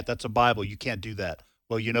 you can't, that's a Bible, you can't do that.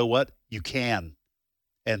 Well, you know what? You can.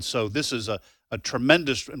 And so this is a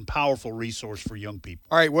tremendous and powerful resource for young people.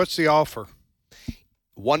 All right, what's the offer?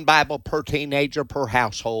 One Bible per teenager per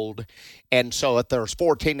household. And so if there's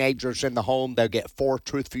 4 teenagers in the home, they'll get 4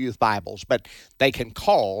 Truth for Youth Bibles. But they can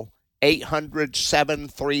call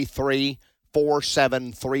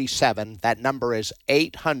 800-733-4737. That number is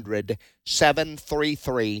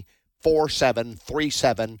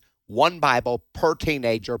 800-733-4737. One Bible per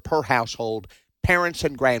teenager per household. Parents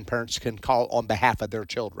and grandparents can call on behalf of their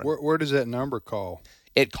children. Where does that number call?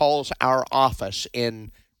 It calls our office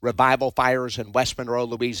in Revival Fires in West Monroe,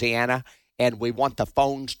 Louisiana, and we want the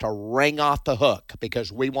phones to ring off the hook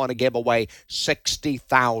because we want to give away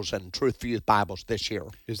 60,000 Truth for Youth Bibles this year.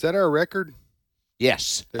 Is that our record?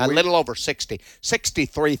 Yes, a little over 60.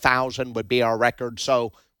 63,000 would be our record,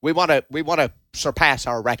 so we want to surpass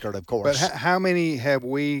our record, of course. But how many have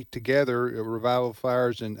we together, Revival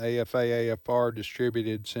Fires and AFR,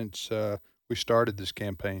 distributed since we started this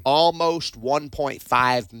campaign? Almost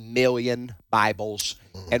 1.5 million Bibles,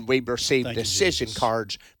 and we've received decision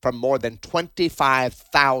cards from more than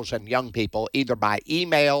 25,000 young people, either by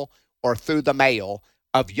email or through the mail,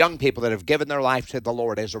 of young people that have given their life to the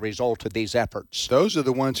Lord as a result of these efforts. Those are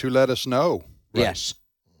the ones who let us know. Right? Yes.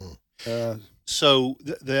 So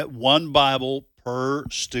that one Bible per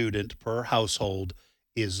student, per household,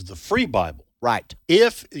 is the free Bible. Right.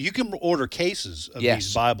 If you can order cases of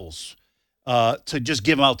these Bibles, to just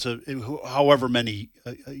give them out to however many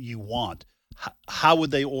you want. How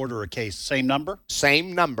would they order a case? Same number?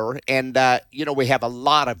 Same number. And, we have a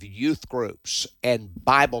lot of youth groups and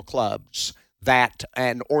Bible clubs that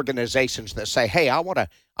and organizations that say, hey, I want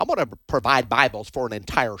to provide Bibles for an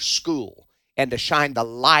entire school and to shine the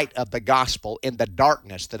light of the gospel in the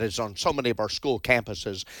darkness that is on so many of our school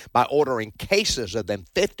campuses by ordering cases of them,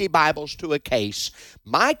 50 Bibles to a case.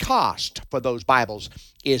 My cost for those Bibles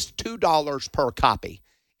is $2 per copy.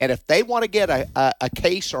 And if they want to get a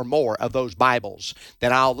case or more of those Bibles,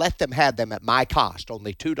 then I'll let them have them at my cost,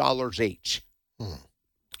 only $2 each.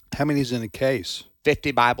 How many's in a case?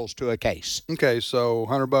 50 Bibles to a case. Okay, so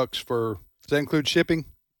 $100 for, does that include shipping?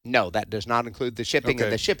 No, that does not include the shipping, Okay.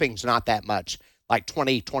 and the shipping's not that much, like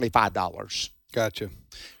 $20, $25. Gotcha.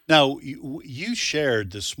 Now, you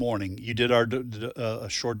shared this morning, you did a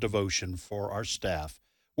short devotion for our staff.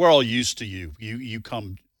 We're all used to you. You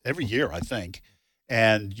come every year, I think,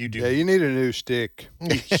 and you do. Yeah, you need a new stick.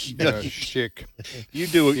 Stick. You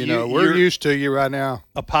do it. You know, we're used to you right now.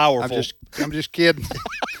 A powerful. I'm just kidding.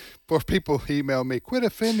 Before people email me, quit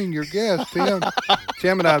offending your guests, Tim.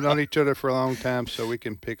 Tim and I have known each other for a long time, so we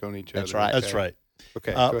can pick on each other. That's right. Okay. That's right.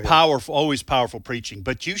 Okay. Go ahead. Powerful, always powerful preaching.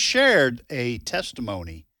 But you shared a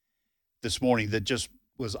testimony this morning that just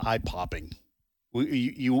was eye-popping.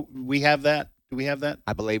 We have that? Do we have that?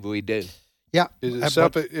 I believe we do. Yeah. Is it but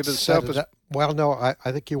self? If it's set self, it up. Well, no,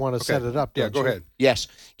 I think you want to set it up. Yeah, don't go you? ahead. Yes.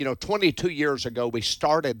 22 years ago, we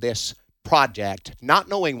started this project, not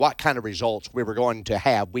knowing what kind of results we were going to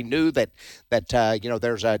have. We knew that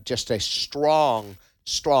there's just a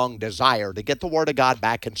strong desire to get the Word of God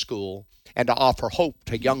back in school and to offer hope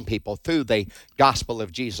to young people through the gospel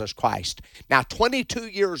of Jesus Christ. Now, 22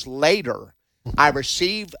 years later, I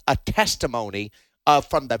received a testimony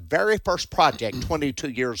from the very first project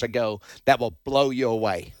 22 years ago that will blow you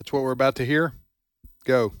away. That's what we're about to hear.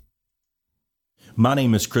 Go. My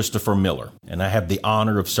name is Christopher Miller, and I have the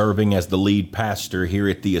honor of serving as the lead pastor here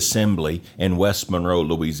at the Assembly in West Monroe,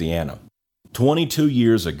 Louisiana. 22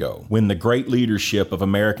 years ago, when the great leadership of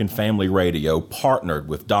American Family Radio partnered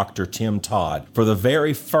with Dr. Tim Todd for the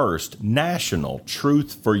very first National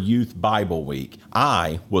Truth for Youth Bible Week,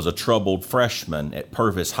 I was a troubled freshman at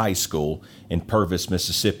Purvis High School in Purvis,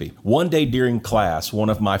 Mississippi. One day during class, one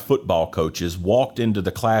of my football coaches walked into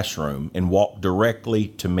the classroom and walked directly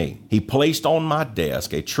to me. He placed on my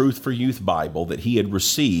desk a Truth for Youth Bible that he had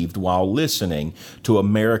received while listening to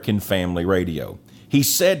American Family Radio. He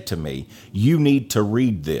said to me, "You need to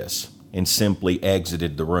read this," and simply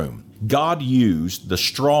exited the room. God used the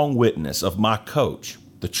strong witness of my coach,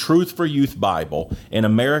 the Truth for Youth Bible, and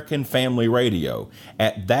American Family Radio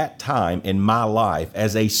at that time in my life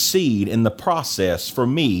as a seed in the process for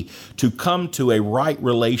me to come to a right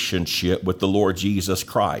relationship with the Lord Jesus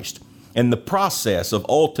Christ, and the process of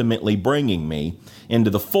ultimately bringing me into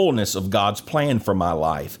the fullness of God's plan for my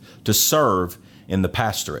life to serve in the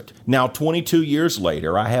pastorate. Now, 22 years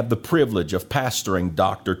later, I have the privilege of pastoring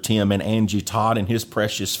Dr. Tim and Angie Todd and his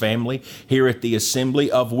precious family here at the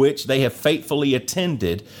Assembly, of which they have faithfully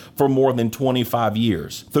attended for more than 25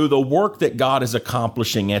 years. Through the work that God is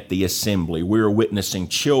accomplishing at the Assembly, we are witnessing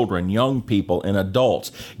children, young people, and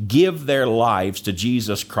adults give their lives to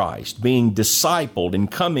Jesus Christ, being discipled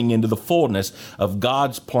and coming into the fullness of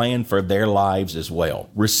God's plan for their lives as well.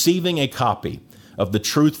 Receiving a copy of the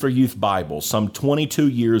Truth for Youth Bible some 22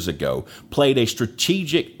 years ago played a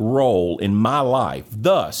strategic role in my life,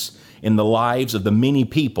 thus in the lives of the many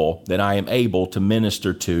people that I am able to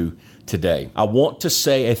minister to today. I want to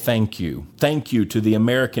say a thank you. Thank you to the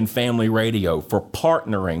American Family Radio for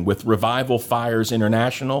partnering with Revival Fires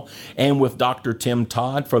International and with Dr. Tim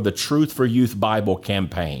Todd for the Truth for Youth Bible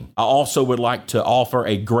campaign. I also would like to offer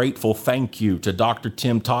a grateful thank you to Dr.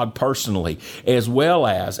 Tim Todd personally, as well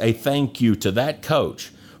as a thank you to that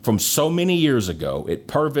coach from so many years ago at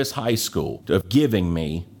Purvis High School of giving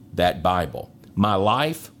me that Bible. My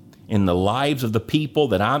life and the lives of the people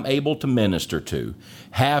that I'm able to minister to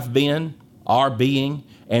have been, are being,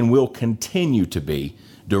 and will continue to be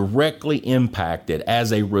directly impacted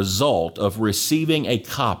as a result of receiving a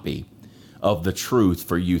copy of the Truth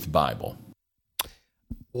for Youth Bible.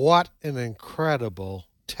 What an incredible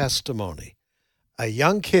testimony. A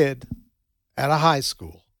young kid at a high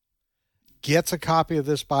school gets a copy of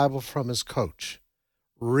this Bible from his coach,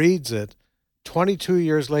 reads it. 22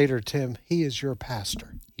 years later, Tim, he is your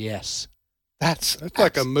pastor. Yes. That's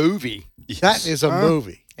like a movie. That is a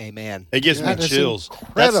movie. Amen. It gives me chills.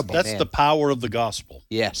 Incredible. That's the power of the gospel.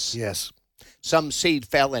 Yes. Yes. Some seed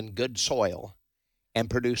fell in good soil and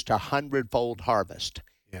produced 100-fold harvest.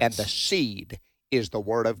 Yes. And the seed is the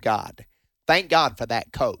Word of God. Thank God for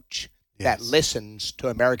that coach that listens to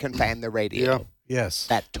American Family Radio. Yeah. Yes.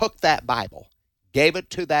 That took that Bible, gave it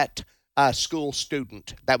to that school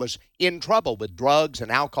student that was in trouble with drugs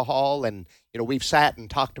and alcohol. And, we've sat and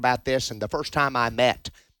talked about this. And the first time I met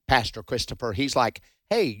Pastor Christopher, he's like,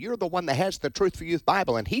 hey, you're the one that has the Truth for Youth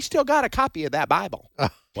Bible. And he still got a copy of that Bible.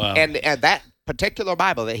 Wow. And that particular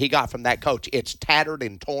Bible that he got from that coach, it's tattered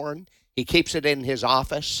and torn. He keeps it in his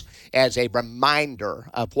office as a reminder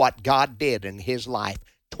of what God did in his life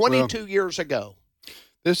 22 years ago.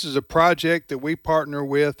 This is a project that we partner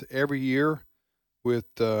with every year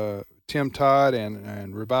with Tim Todd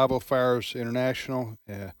and Revival Fires International,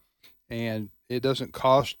 and it doesn't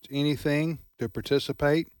cost anything to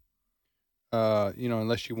participate.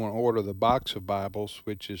 Unless you want to order the box of Bibles,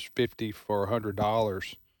 which is $50 for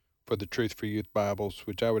 $100 for the Truth for Youth Bibles,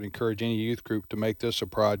 which I would encourage any youth group to make this a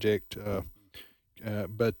project.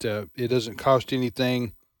 But it doesn't cost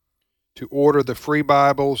anything to order the free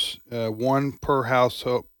Bibles, one per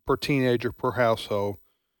household, per teenager per household,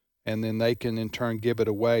 and then they can in turn give it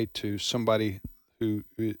away to somebody who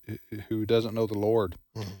doesn't know the Lord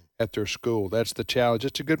at their school. That's the challenge.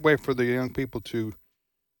 It's a good way for the young people to,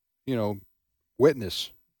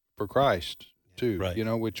 witness for Christ too, right.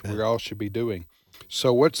 Which we all should be doing.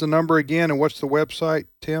 So what's the number again, and what's the website,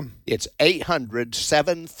 Tim? It's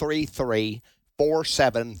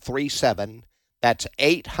 800-733-4737. That's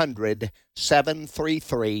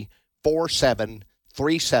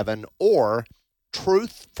 800-733-4737 or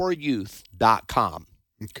truthforyouth.com.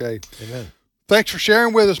 Okay. Amen. Thanks for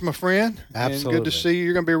sharing with us, my friend. Absolutely. And good to see you.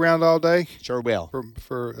 You're going to be around all day? Sure will.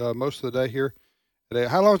 For most of the day here today.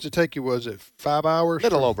 How long does it take you? Was it 5 hours? A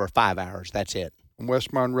little over 5 hours. That's it. From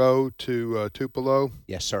West Monroe to Tupelo?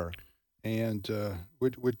 Yes, sir. And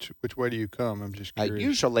which way do you come? I'm just curious. I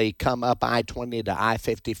usually come up I-20 to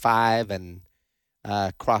I-55 and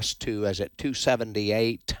cross to, is it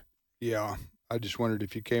 278? Yeah. I just wondered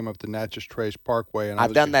if you came up the Natchez Trace Parkway. And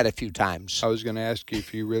I've done that a few times. I was going to ask you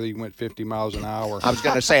if you really went 50 miles an hour. I was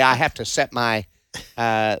going to say I have to set my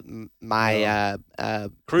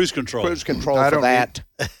cruise control for that.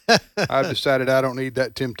 I've decided I don't need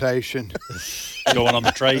that temptation. Going on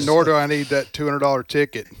the Trace. Nor do I need that $200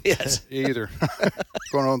 ticket. Yes. Either.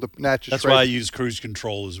 Going on the Natchez That's Trace. why I use cruise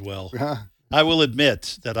control as well. I will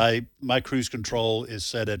admit that my cruise control is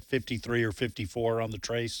set at 53 or 54 on the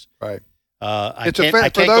Trace. Right. I for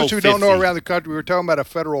can't those go who don't know 50. around the country, we're talking about a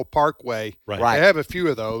federal parkway. Right. They have a few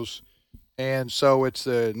of those, and so it's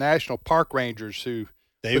the National Park Rangers who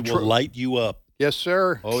will light you up. Yes,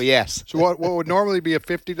 sir. Oh, yes. So what would normally be a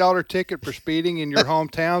 $50 ticket for speeding in your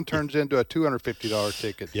hometown turns into a $250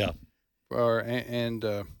 ticket. Yeah. And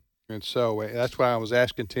so that's why I was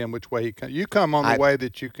asking Tim which way he comes. You come on the way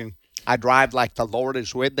that you can. I drive like the Lord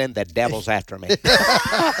is with me and the devil's after me. Well,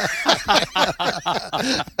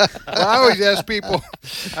 I always ask people,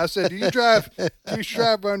 I said, do you drive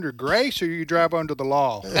under grace or you drive under the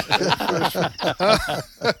law?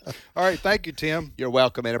 All right. Thank you, Tim. You're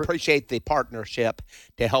welcome, and appreciate the partnership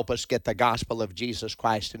to help us get the gospel of Jesus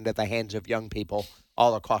Christ into the hands of young people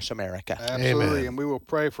all across America. Absolutely. Amen. And we will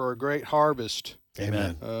pray for a great harvest.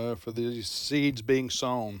 Amen. For these seeds being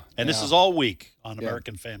sown. And this is all week on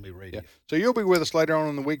American Family Radio. Yeah. So you'll be with us later on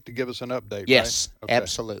in the week to give us an update, yes, right? Okay.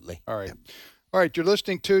 Absolutely. All right. All right, you're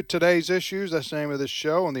listening to Today's Issues. That's the name of this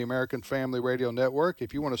show on the American Family Radio Network.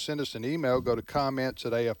 If you want to send us an email, go to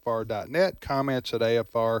comments@afr.net,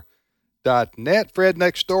 comments@afr.net. Fred,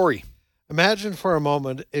 next story. Imagine for a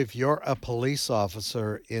moment if you're a police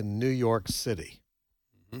officer in New York City.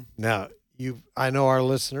 Mm-hmm. Now, I know our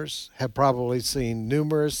listeners have probably seen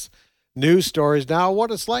numerous news stories now what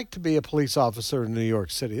it's like to be a police officer in New York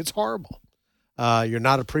City. It's horrible. You're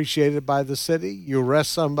not appreciated by the city. You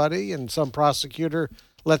arrest somebody and some prosecutor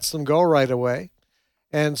lets them go right away.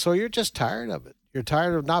 And so you're just tired of it. You're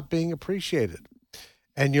tired of not being appreciated.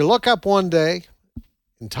 And you look up one day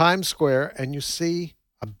in Times Square and you see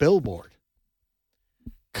a billboard.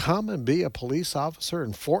 Come and be a police officer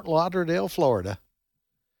in Fort Lauderdale, Florida.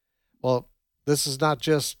 Well, this is not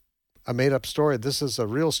just a made-up story. This is a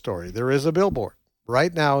real story. There is a billboard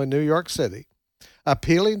right now in New York City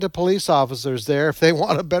appealing to police officers there, if they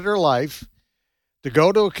want a better life, to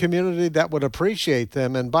go to a community that would appreciate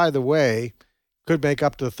them. And by the way, could make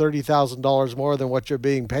up to $30,000 more than what you're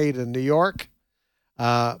being paid in New York.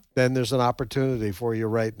 Then there's an opportunity for you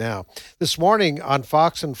right now. This morning on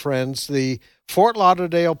Fox and Friends, the Fort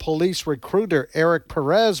Lauderdale police recruiter, Eric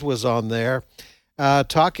Perez, was on there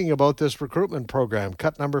talking about this recruitment program,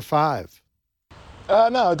 cut number 5.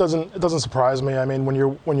 No, it doesn't surprise me. I mean, when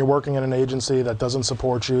you're working in an agency that doesn't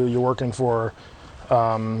support you, you're working for,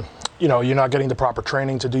 you're not getting the proper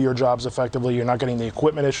training to do your jobs effectively. You're not getting the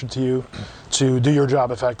equipment issued to you to do your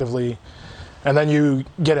job effectively, and then you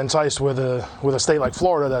get enticed with a state like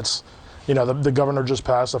Florida that's The governor just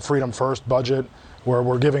passed a Freedom First budget where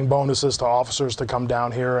we're giving bonuses to officers to come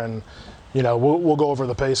down here, and we'll go over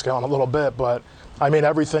the pay scale in a little bit, but I mean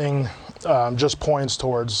everything just points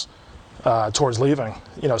towards leaving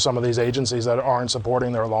some of these agencies that aren't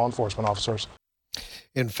supporting their law enforcement officers.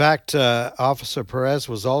 In fact, Officer Perez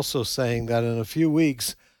was also saying that in a few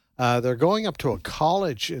weeks they're going up to a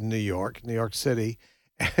college in New York City,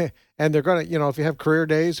 and they're going to, if you have career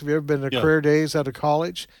days, have you ever been to career days at a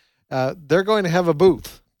college? They're going to have a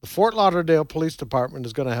booth. The Fort Lauderdale Police Department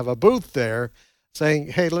is going to have a booth there saying,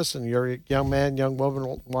 hey, listen, you're a young man, young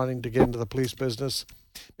woman wanting to get into the police business.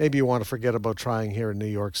 Maybe you want to forget about trying here in New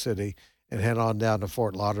York City and head on down to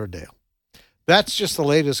Fort Lauderdale. That's just the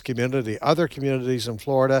latest community. Other communities in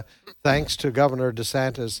Florida, thanks to Governor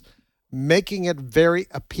DeSantis, making it very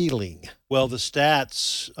appealing. Well, the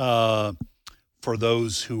stats for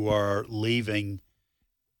those who are leaving,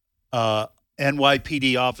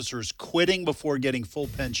 NYPD officers quitting before getting full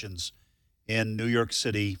pensions in New York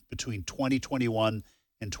City between 2021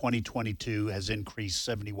 and 2022 has increased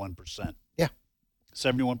 71%. Yeah.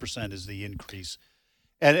 71% is the increase.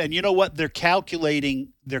 And you know what? They're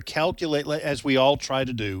calculating, as we all try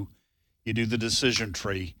to do. You do the decision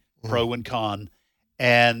tree, pro and con.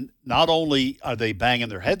 And not only are they banging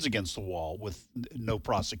their heads against the wall with no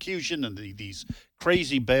prosecution and these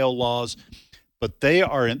crazy bail laws, but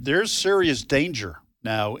there's serious danger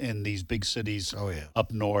now in these big cities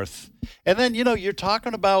up north. And then, you're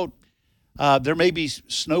talking about there may be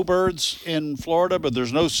snowbirds in Florida, but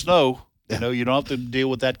there's no snow. Yeah. You don't have to deal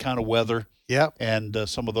with that kind of weather. Yeah, and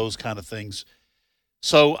some of those kind of things.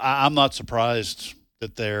 So I'm not surprised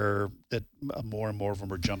that more and more of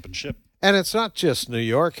them are jumping ship. And it's not just New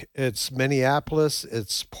York. It's Minneapolis,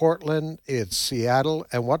 it's Portland, it's Seattle.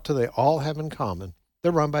 And what do they all have in common?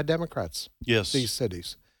 They're run by Democrats. Yes. These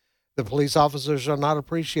cities. The police officers are not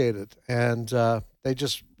appreciated, and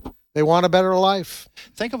they want a better life.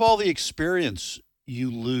 Think of all the experience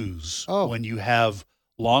you lose when you have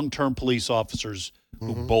long-term police officers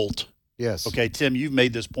who bolt. Yes. Okay, Tim, you've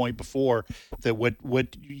made this point before that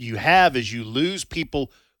what you have is you lose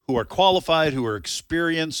people who are qualified, who are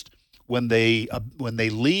experienced when they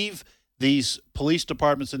leave these police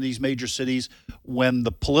departments in these major cities, when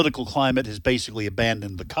the political climate has basically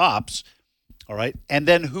abandoned the cops. All right, and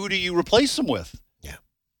then who do you replace them with? Yeah.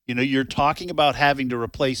 You're talking about having to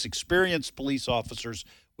replace experienced police officers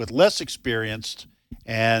with less experienced,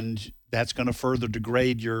 and that's going to further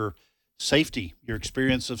degrade your safety, your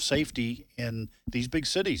experience of safety in these big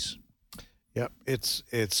cities. Yeah, it's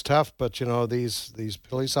tough, but these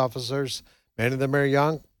police officers, many of them are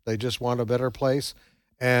young. They just want a better place,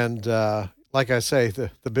 and like I say,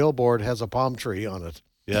 the billboard has a palm tree on it.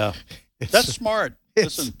 Yeah, that's smart.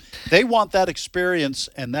 Listen, they want that experience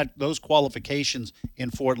and those qualifications in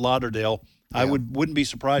Fort Lauderdale. Yeah. I wouldn't be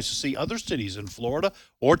surprised to see other cities in Florida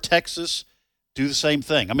or Texas do the same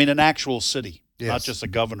thing. I mean, an actual city. Yes. Not just a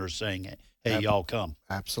governor saying, hey, y'all come.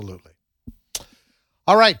 Absolutely.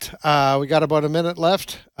 All right. We got about a minute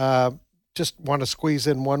left. Just want to squeeze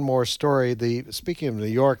in one more story. Speaking of New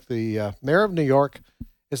York, the mayor of New York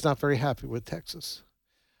is not very happy with Texas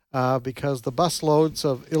because the busloads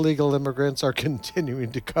of illegal immigrants are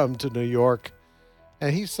continuing to come to New York.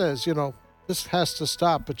 And he says, this has to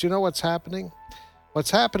stop. But you know what's happening?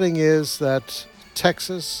 What's happening is that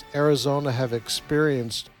Texas, Arizona have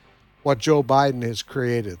experienced what Joe Biden has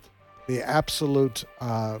created, the absolute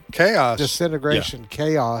chaos, disintegration,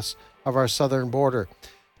 chaos of our southern border.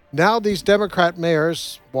 Now these Democrat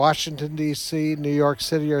mayors, Washington, D.C., New York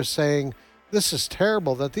City, are saying, this is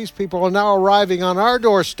terrible that these people are now arriving on our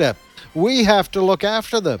doorstep. We have to look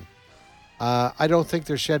after them. I don't think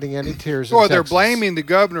they're shedding any tears in Texas. They're blaming the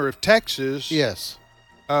governor of Texas. Yes.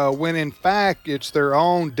 When in fact it's their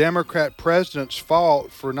own Democrat president's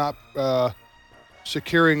fault for not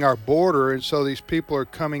securing our border, and so these people are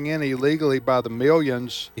coming in illegally by the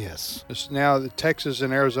millions. Yes. It's now the Texas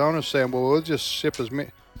and Arizona saying, well, we'll just ship as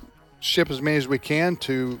many as we can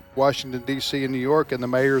to Washington, D.C. and New York, and the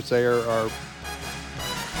mayors there are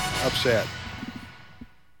upset.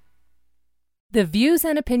 The views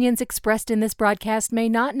and opinions expressed in this broadcast may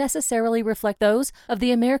not necessarily reflect those of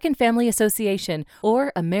the American Family Association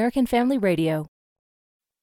or American Family Radio.